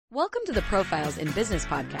Welcome to the Profiles in Business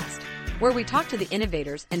podcast, where we talk to the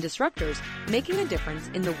innovators and disruptors making a difference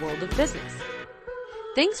in the world of business.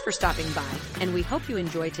 Thanks for stopping by, and we hope you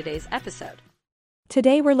enjoy today's episode.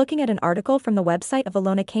 Today we're looking at an article from the website of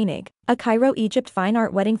Alona Koenig, a Cairo, Egypt fine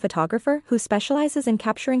art wedding photographer who specializes in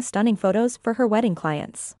capturing stunning photos for her wedding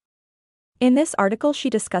clients. In this article she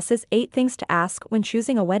discusses 8 things to ask when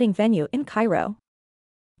choosing a wedding venue in Cairo.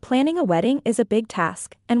 Planning a wedding is a big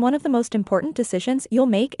task, and one of the most important decisions you'll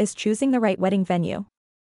make is choosing the right wedding venue.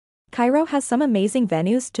 Cairo has some amazing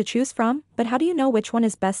venues to choose from, but how do you know which one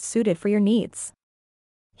is best suited for your needs?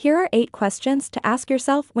 Here are 8 questions to ask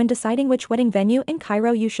yourself when deciding which wedding venue in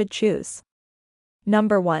Cairo you should choose.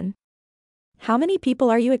 Number 1. How many people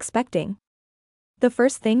are you expecting? The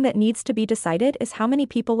first thing that needs to be decided is how many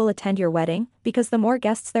people will attend your wedding, because the more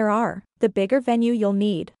guests there are, the bigger venue you'll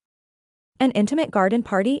need. An intimate garden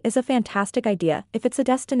party is a fantastic idea if it's a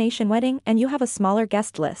destination wedding and you have a smaller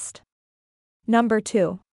guest list. Number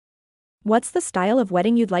 2. What's the style of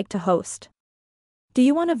wedding you'd like to host? Do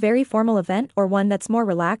you want a very formal event or one that's more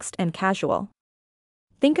relaxed and casual?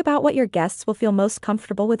 Think about what your guests will feel most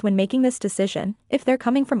comfortable with when making this decision. If they're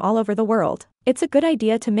coming from all over the world, it's a good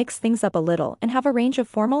idea to mix things up a little and have a range of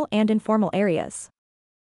formal and informal areas.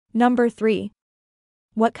 Number 3.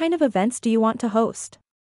 What kind of events do you want to host?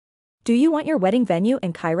 Do you want your wedding venue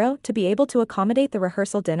in Cairo to be able to accommodate the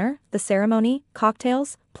rehearsal dinner, the ceremony,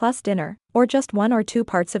 cocktails, plus dinner, or just 1 or 2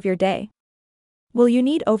 parts of your day? Will you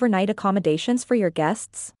need overnight accommodations for your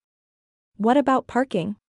guests? What about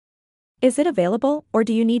parking? Is it available, or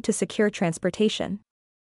do you need to secure transportation?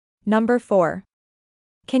 Number 4.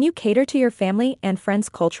 Can you cater to your family and friends'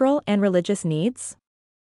 cultural and religious needs?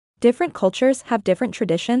 Different cultures have different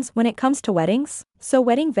traditions when it comes to weddings, so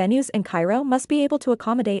wedding venues in Cairo must be able to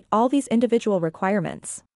accommodate all these individual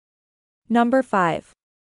requirements. Number 5.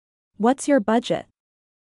 What's your budget?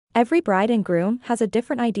 Every bride and groom has a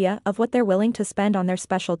different idea of what they're willing to spend on their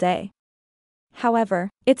special day.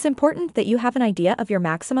 However, it's important that you have an idea of your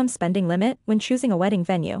maximum spending limit when choosing a wedding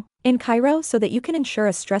venue in Cairo so that you can ensure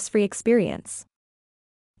a stress-free experience.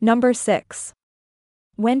 Number 6.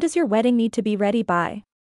 When does your wedding need to be ready by?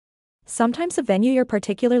 Sometimes a venue you're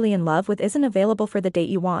particularly in love with isn't available for the date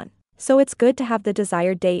you want, so it's good to have the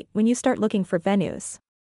desired date when you start looking for venues.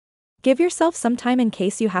 Give yourself some time in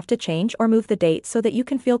case you have to change or move the date so that you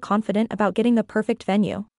can feel confident about getting the perfect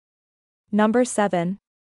venue. Number 7.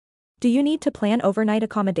 Do you need to plan overnight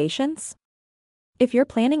accommodations? If you're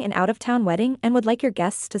planning an out-of-town wedding and would like your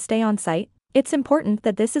guests to stay on site, it's important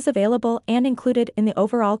that this is available and included in the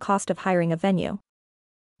overall cost of hiring a venue.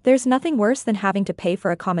 There's nothing worse than having to pay for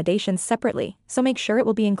accommodations separately, so make sure it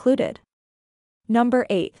will be included. Number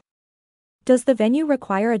 8. Does the venue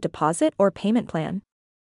require a deposit or payment plan?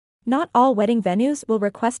 Not all wedding venues will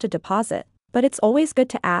request a deposit, but it's always good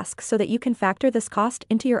to ask so that you can factor this cost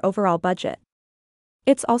into your overall budget.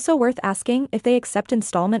 It's also worth asking if they accept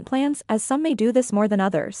installment plans, as some may do this more than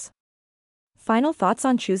others. Final thoughts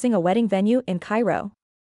on choosing a wedding venue in Cairo.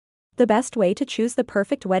 The best way to choose the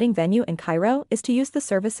perfect wedding venue in Cairo is to use the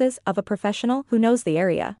services of a professional who knows the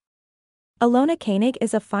area. Alona Koenig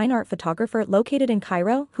is a fine art photographer located in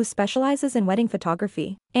Cairo who specializes in wedding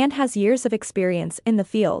photography and has years of experience in the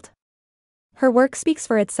field. Her work speaks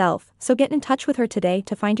for itself, so get in touch with her today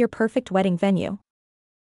to find your perfect wedding venue.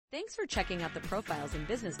 Thanks for checking out the Profiles in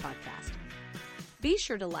Business podcast. Be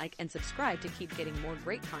sure to like and subscribe to keep getting more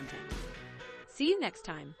great content. See you next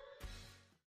time.